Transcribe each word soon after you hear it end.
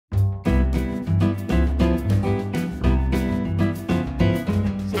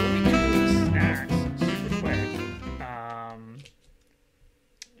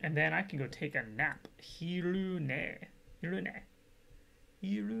and then I can go take a nap. Hirune. Hirune.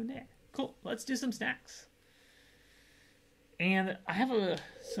 Hirune. Cool. Let's do some snacks. And I have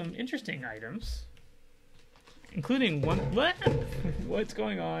some interesting items, including one. What? What's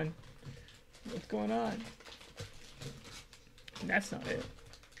going on? What's going on? That's not it.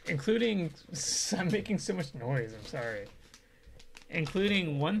 Including, I'm making so much noise. I'm sorry.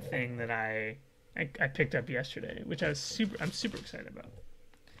 Including one thing that I picked up yesterday, which I'm super excited about.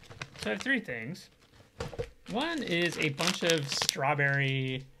 So I have three things. One is a bunch of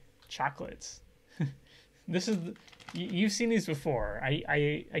strawberry chocolates. This is you've seen these before.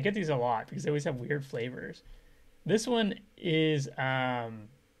 I get these a lot because they always have weird flavors. This one is Ichigo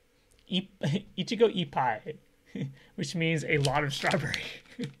Ippai, which means a lot of strawberry.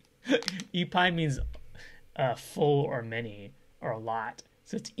 Ippai means full or many or a lot.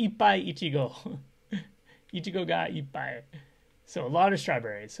 So it's Ippai Ichigo. Ichigo ga Ippai. So a lot of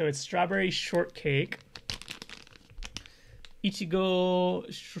strawberries. So it's strawberry shortcake, Ichigo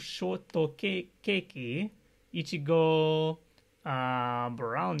shortcake, Ichigo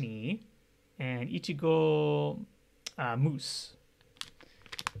brownie, and Ichigo mousse.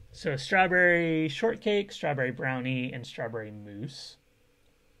 So strawberry shortcake, strawberry brownie, and strawberry mousse.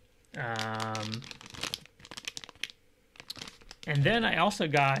 And then I also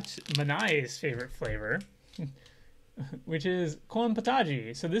got Manai's favorite flavor, which is kon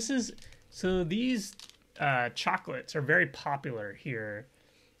pataji. So these chocolates are very popular here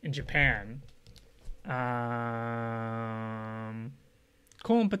in Japan. Kon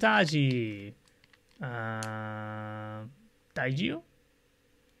pataji, daijio,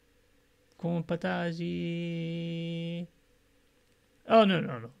 kon pataji. Oh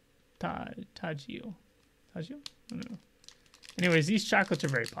no, tajio. I don't know. Anyways, these chocolates are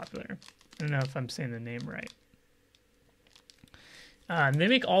very popular. I don't know if I'm saying the name right. They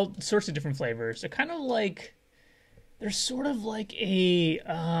make all sorts of different flavors. They're kind of like, they're sort of like a,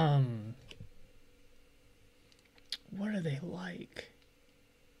 what are they like?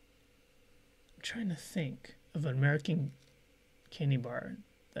 I'm trying to think of an American candy bar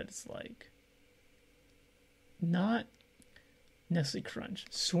that is like, not Nestle Crunch.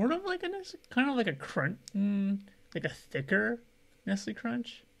 Sort of like a Nestle, kind of like a Crunch, like a thicker Nestle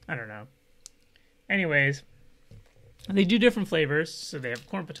Crunch. I don't know. Anyways, they do different flavors. So they have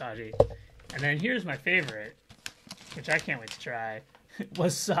corn pataji. And then here's my favorite, which I can't wait to try.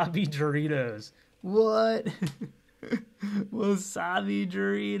 Wasabi Doritos. What? Wasabi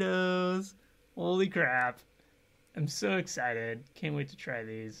Doritos. Holy crap. I'm so excited. Can't wait to try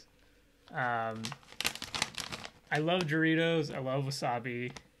these. I love Doritos. I love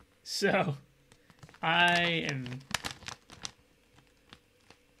wasabi. So I am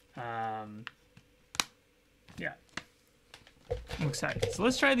yeah, I'm excited. So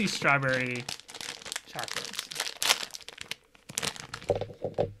let's try these strawberry chocolates.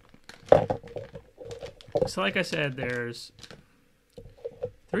 So like I said, there's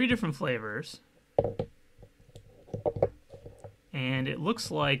 3 different flavors, and it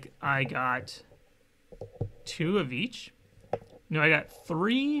looks like I got 2 of each. No, I got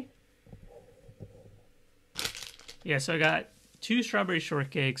 3. Yeah, so I got 2 strawberry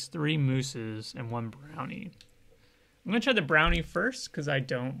shortcakes, 3 mousses, and 1 brownie. I'm gonna try the brownie first because I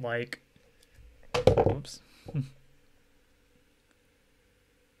don't like. Whoops.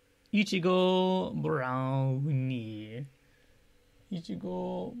 Ichigo brownie.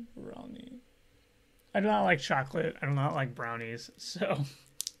 Ichigo brownie. I do not like chocolate. I do not like brownies. So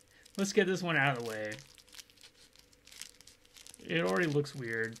let's get this one out of the way. It already looks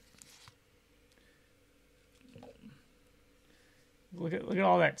weird. Look at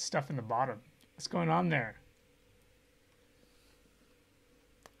all that stuff in the bottom. What's going on there?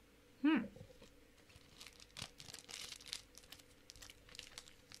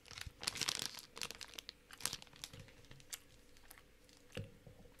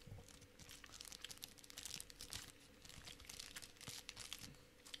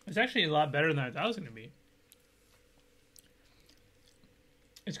 It's actually a lot better than I thought it was going to be.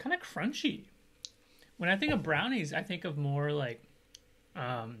 It's kind of crunchy. When I think of brownies, I think of more like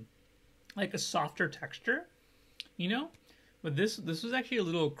a softer texture, you know? But this was actually a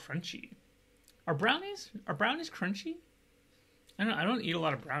little crunchy. Are brownies crunchy? I don't eat a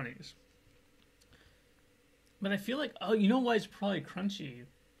lot of brownies. But I feel like, oh, you know why it's probably crunchy?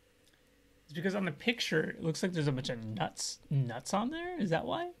 It's because on the picture, it looks like there's a bunch of nuts on there. Is that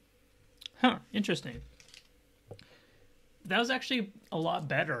why? Huh, interesting. That was actually a lot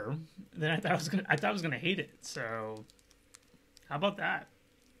better than I thought I was gonna hate it. So, how about that?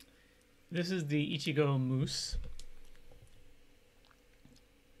 This is the Ichigo mousse.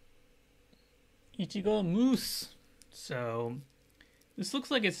 Ichigo mousse. So this looks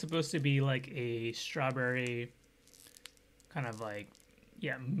like it's supposed to be like a strawberry kind of like,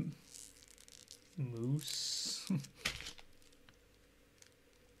 yeah, mousse.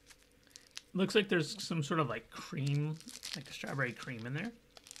 Looks like there's some sort of like cream, like a strawberry cream in there.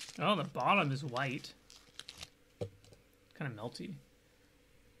 Oh, the bottom is white. Kind of melty.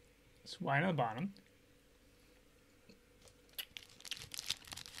 It's white on the bottom.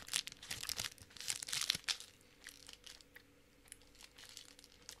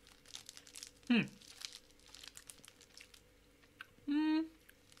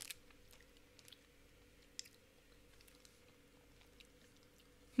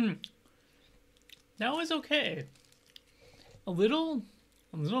 That was okay. A little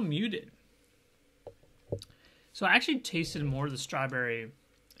muted. So I actually tasted more of the strawberry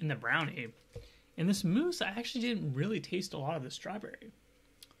in the brownie. In this mousse, I actually didn't really taste a lot of the strawberry.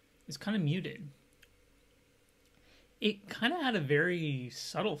 It's kind of muted. It kind of had a very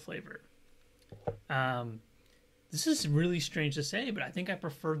subtle flavor. This is really strange to say, but I think I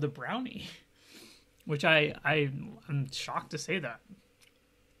prefer the brownie, which I'm shocked to say that.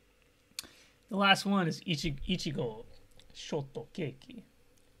 The last one is Ichigo Shotokeki.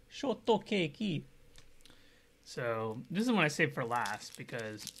 Shotokeki. So this is one I saved for last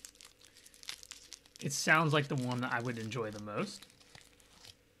because it sounds like the one that I would enjoy the most.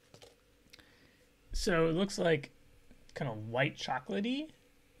 So it looks like kind of white chocolatey,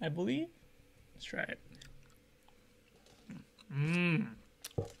 I believe. Let's try it.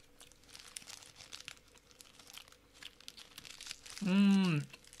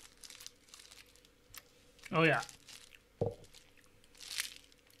 Oh yeah.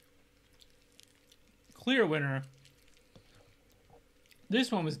 Clear winner.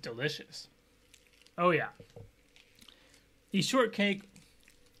 This one was delicious. Oh yeah. The shortcake,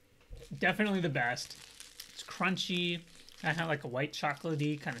 definitely the best. It's crunchy. I had like a white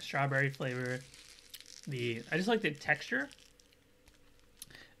chocolatey kind of strawberry flavor. I just like the texture.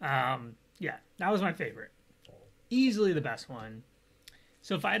 Yeah, that was my favorite. Easily the best one.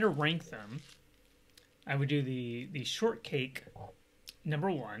 So if I had to rank them, I would do the shortcake number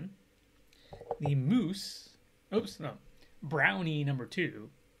 1, the mousse, brownie number 2,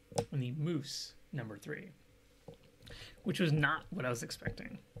 and the mousse number 3, which was not what I was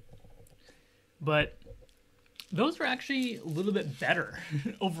expecting. But those were actually a little bit better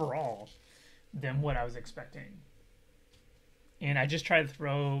overall than what I was expecting. And I just tried to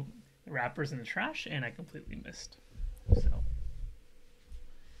throw the wrappers in the trash, and I completely missed. So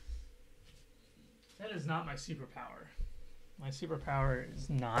that is not my superpower. My superpower is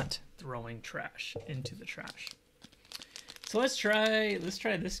not throwing trash into the trash. So let's try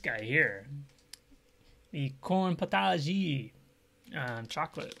this guy here, the corn potage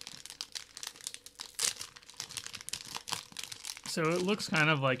chocolate. So it looks kind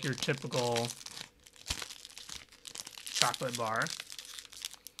of like your typical chocolate bar.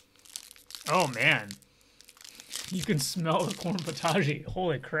 Oh man, you can smell the corn potage.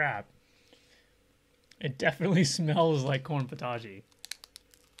 Holy crap. It definitely smells like corn potage.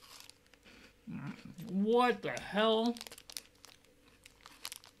 What the hell?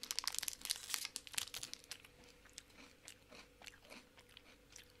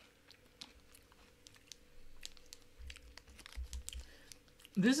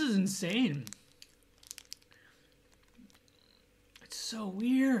 This is insane. It's so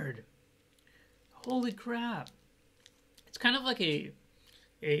weird. Holy crap. It's kind of like a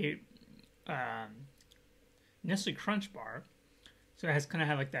Nestle Crunch bar. So it has kind of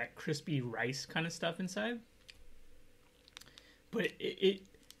have like that crispy rice kind of stuff inside. But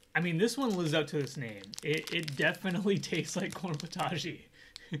I mean, this one lives up to its name. It definitely tastes like corn potage.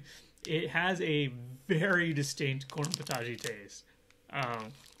 It has a very distinct corn potage taste.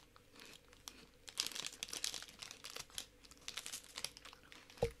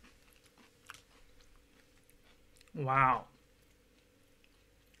 Wow.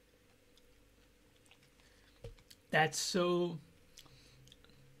 It's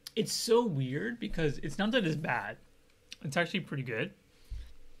so weird because it's not that it's bad. It's actually pretty good.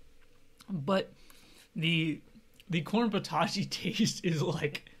 But the corn potage taste is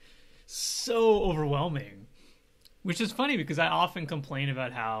like so overwhelming. Which is funny because I often complain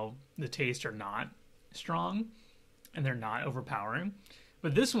about how the tastes are not strong and they're not overpowering.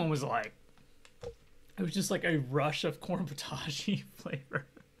 But this one was like, it was just like a rush of corn potage flavor.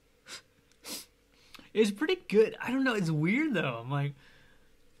 It's pretty good. I don't know. It's weird though. I'm like,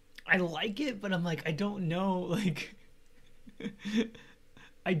 I like it, but I'm like, I don't know. Like,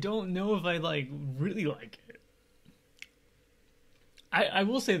 I don't know if I like really like it. I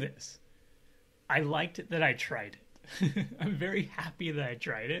will say this. I liked that I tried it. I'm very happy that I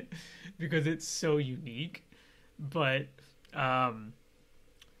tried it because it's so unique. But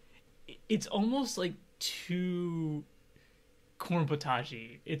it's almost like too corn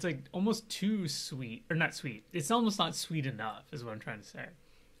potage. It's like almost too sweet, or not sweet. It's almost not sweet enough, is what I'm trying to say.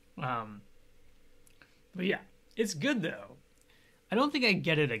 But yeah, it's good though. I don't think I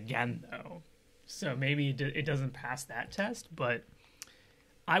get it again though, so maybe it doesn't pass that test. But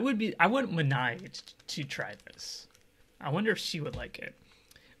I want Manai to try this. I wonder if she would like it.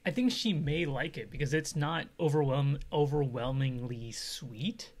 I think she may like it because it's not overwhelmingly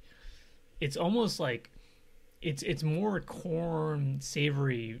sweet. It's almost like it's more corn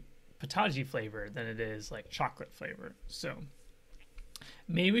savory potaje flavor than it is like chocolate flavor. So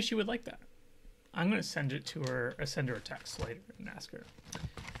maybe she would like that. I'm gonna send it to her. Send her a text later and ask her.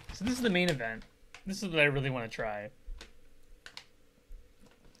 So this is the main event. This is what I really want to try.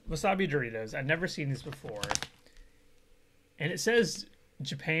 Wasabi Doritos. I've never seen these before, and it says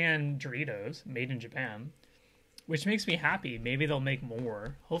Japan Doritos, made in Japan, which makes me happy. Maybe they'll make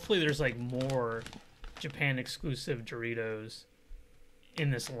more. Hopefully there's like more Japan exclusive Doritos in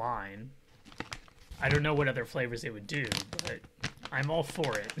this line. I don't know what other flavors they would do, but I'm all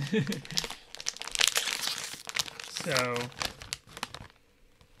for it. So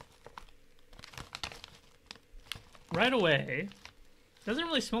right away, doesn't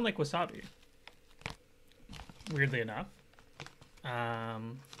really smell like wasabi, weirdly enough.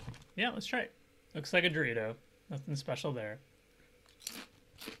 Yeah, let's try it. Looks like a Dorito. Nothing special there.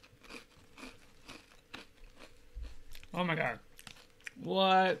 Oh my god.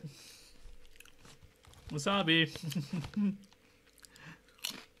 What? Wasabi.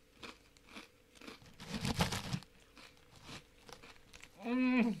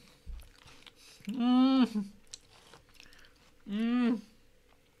 Mm. Mm. Mm.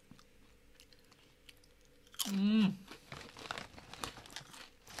 Mm.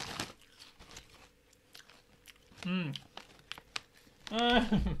 Mm.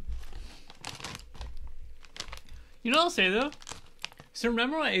 You know what I'll say though? So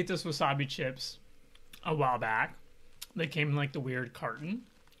remember when I ate those wasabi chips a while back? They came in like the weird carton.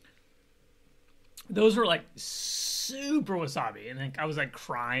 Those were like super wasabi, and like I was like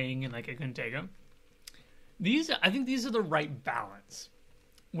crying and like I couldn't take them. I think these are the right balance,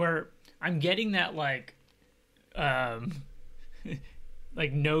 where I'm getting that like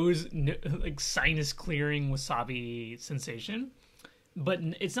like like sinus clearing wasabi sensation, but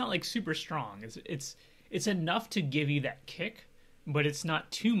it's not like super strong. It's enough to give you that kick, but it's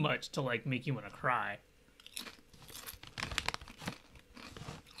not too much to like make you want to cry.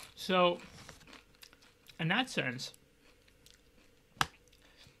 So in that sense,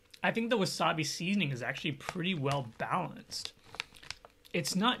 I think the wasabi seasoning is actually pretty well balanced.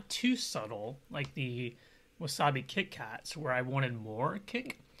 It's not too subtle like the wasabi Kit Kats where I wanted more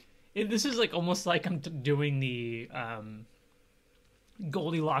kick. This is like almost like I'm doing the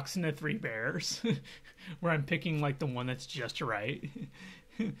Goldilocks and the Three Bears where I'm picking like the one that's just right.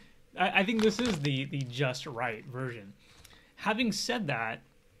 I think this is the just right version. Having said that,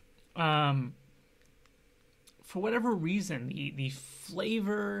 for whatever reason, the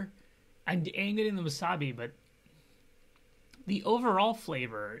flavor, I'm getting the wasabi, but the overall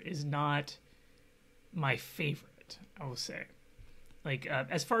flavor is not my favorite, I will say. Like,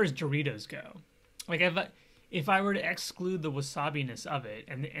 as far as Doritos go. Like, if I were to exclude the wasabiness of it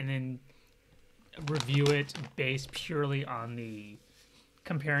and then review it based purely on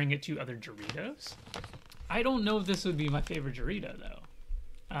comparing it to other Doritos, I don't know if this would be my favorite Dorito, though.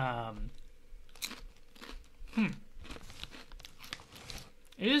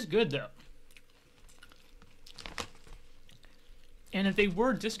 It is good though. And if they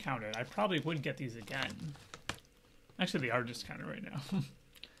were discounted, I probably would get these again. Actually, they are discounted right now.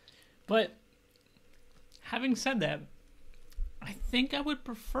 But having said that, I think I would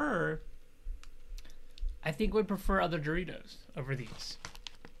prefer other Doritos over these.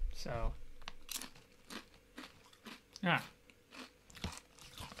 So yeah.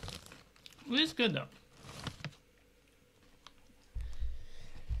 It is good though.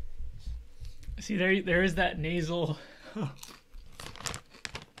 See, there is that nasal.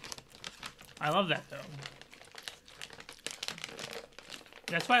 I love that though.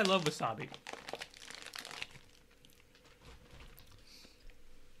 That's why I love wasabi.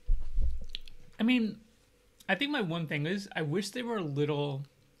 I mean, I think my one thing is I wish they were a little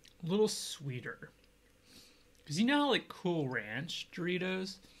sweeter. Because you know how like Cool Ranch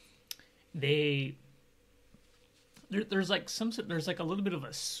Doritos, there's like a little bit of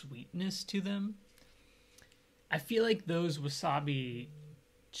a sweetness to them. I feel like those wasabi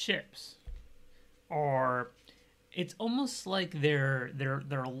chips are, it's almost like they're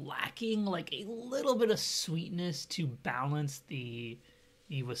lacking like a little bit of sweetness to balance the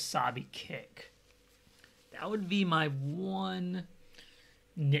wasabi kick. That would be my one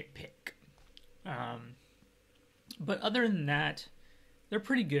nitpick. But other than that, they're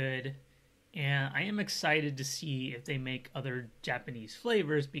pretty good. And I am excited to see if they make other Japanese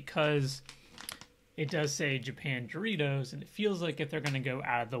flavors, because it does say Japan Doritos, and it feels like if they're going to go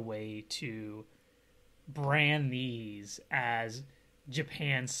out of the way to brand these as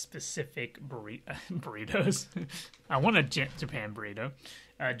Japan-specific burritos, I want a Japan burrito,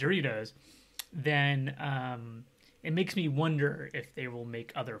 Doritos, then it makes me wonder if they will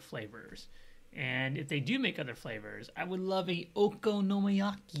make other flavors. And if they do make other flavors, I would love a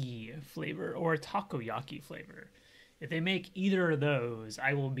okonomiyaki flavor or a takoyaki flavor. If they make either of those,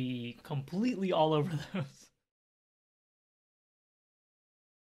 I will be completely all over those.